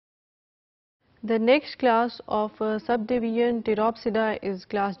The next class of subdivision Pteropsida is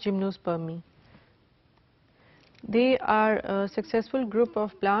class Gymnospermae. They are a successful group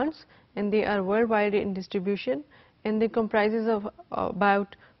of plants and they are worldwide in distribution, and they comprises of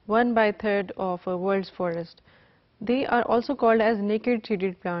about 1/3 of a world's forest. They are also called as naked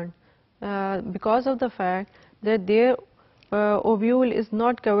seeded plant because of the fact that their ovule is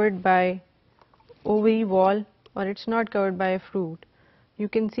not covered by ovary wall, or it's not covered by a fruit. You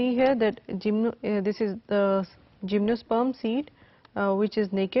can see here that this is the gymnosperm seed which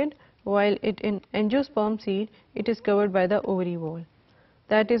is naked, while in angiosperm seed it is covered by the ovary wall.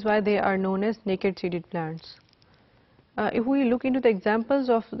 That is why they are known as naked seeded plants. If we look into the examples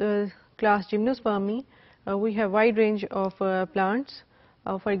of the class Gymnospermae, we have wide range of plants.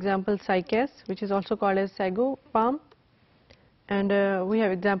 For example, cycas, which is also called as sago palm, and we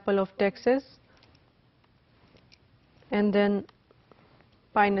have example of Texas, and then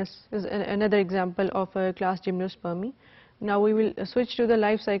Pinus is another example of class Gymnospermae. Now we will switch to the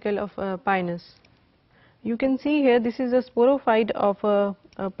life cycle of Pinus. You can see here this is a sporophyte of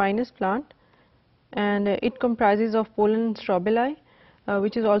a Pinus plant, and it comprises of pollen strobili,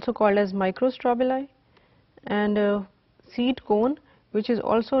 which is also called as microstrobili, and seed cone, which is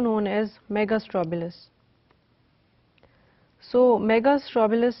also known as megastrobilus. So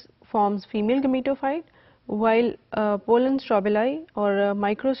megastrobilus forms female gametophyte, while pollen strobili or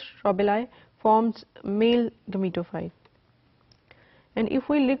microstrobili forms male gametophyte. And if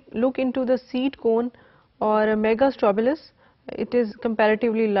we look into the seed cone or megastrobilus, it is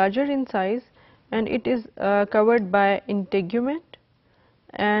comparatively larger in size, and it is covered by integument,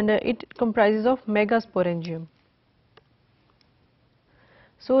 and it comprises of megasporangium.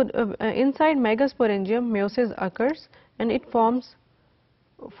 So inside megasporangium meiosis occurs, and it forms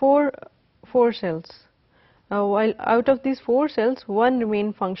four cells. While out of these 4 cells, one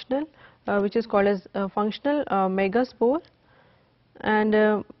remain functional, which is called as functional megaspore,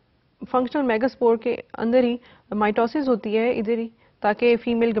 and functional megaspore के अंदर ही mitosis होती है इधर ही, ताकि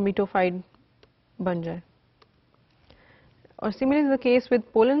female gametophyte बन जाए. Or similarly is the case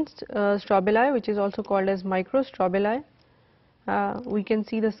with pollen strobili, which is also called as microstrobili. We can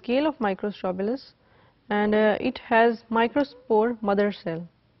see the scale of microstrobulus, and it has microspore mother cell,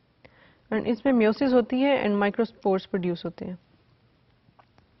 and इसमें meiosis होती है and microspores produce होते हैं,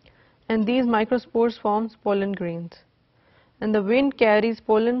 and these microspores forms pollen grains, and the wind carries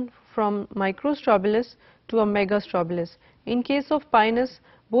pollen from microstrobulus to a megastrobulus. In case of Pinus,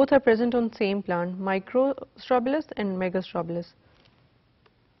 both are present on same plant, microstrobulus and megastrobulus.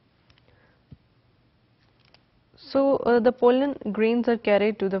 So the pollen grains are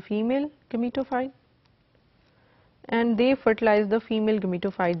carried to the female gametophyte, and they fertilize the female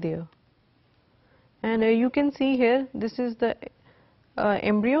gametophyte there. And you can see here this is the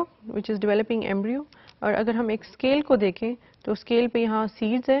embryo which is developing embryo. और अगर हम एक scale को देखें तो scale पे यहाँ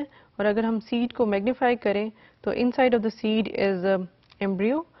seeds हैं, और अगर हम सीड को मैग्नीफाई करें तो inside of the seed is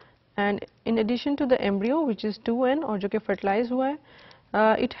embryo, and in addition to the embryo which is 2n और जो कि फर्टिलाइज हुआ है,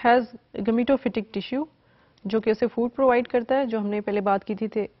 इट हैज़ गमीटोफिटिक टिश्यू जो कि उसे फूड प्रोवाइड करता है, जो हमने पहले बात की थी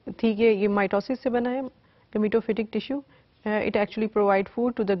कि ये माइटोसिस से बना है गमीटोफिटिक tissue. It actually provide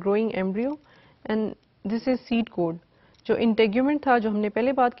food to the growing embryo, and this is seed code. जो इंटेग्यूमेंट था जो हमने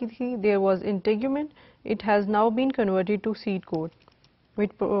पहले बात की थी, there was integument, it has now been converted to seed coat,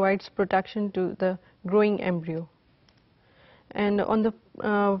 which provides protection to the growing embryo. And on the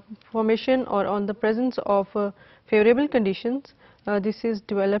formation or on the presence of favorable conditions, this is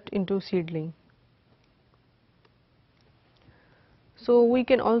developed into seedling. So we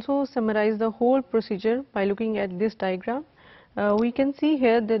can also summarize the whole procedure by looking at this diagram. We can see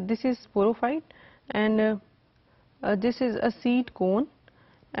here that this is sporophyte, and this is a seed cone,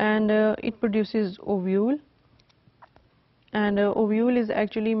 and it produces ovule, and ovule is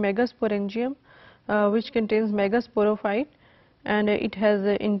actually megasporangium which contains megasporophyte, and it has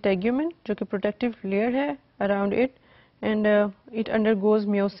integument जो कि protective layer है around it, and it undergoes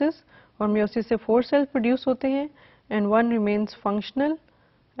meiosis, और meiosis से 4 cells produce होते हैं and one remains functional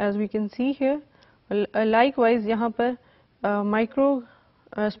as we can see here. Likewise यहाँ पर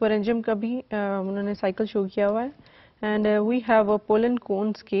microsporangium का भी उन्होंने cycle show किया हुआ है, and we have a pollen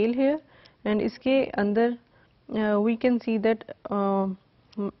cone scale here, and इसके अंदर we can see that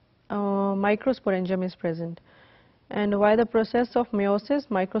microsporangium is present, and by the process of meiosis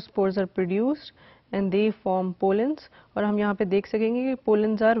microspores are produced and they form pollens. और हम यहाँ पे देख सकेंगे कि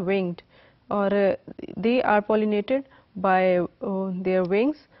pollens are winged, और they are pollinated by their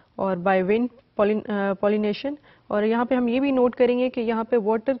wings or by wind pollination. और यहाँ पे हम ये भी नोट करेंगे कि यहाँ पे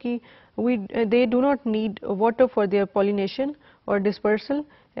water की they do not need water for their pollination or dispersal.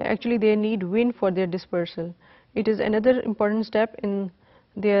 Actually, they need wind for their dispersal. It is another important step in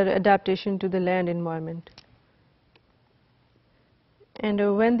their adaptation to the land environment.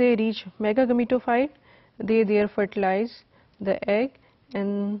 And when they reach megagametophyte, they there fertilize the egg,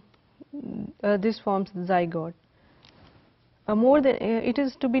 and this forms the zygote. It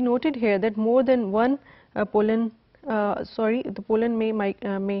is to be noted here that more than one the pollen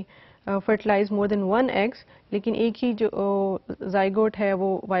may fertilize more than one eggs, लेकिन एक ही जो zygote है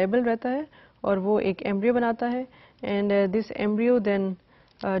वो viable रहता है और वो एक embryo बनाता है, and this embryo then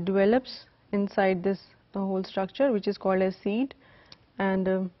develops inside this whole structure, which is called as seed,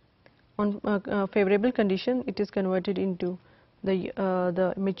 and on favorable condition it is converted into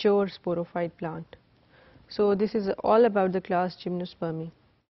the mature sporophyte plant. So this is all about the class Gymnospermae.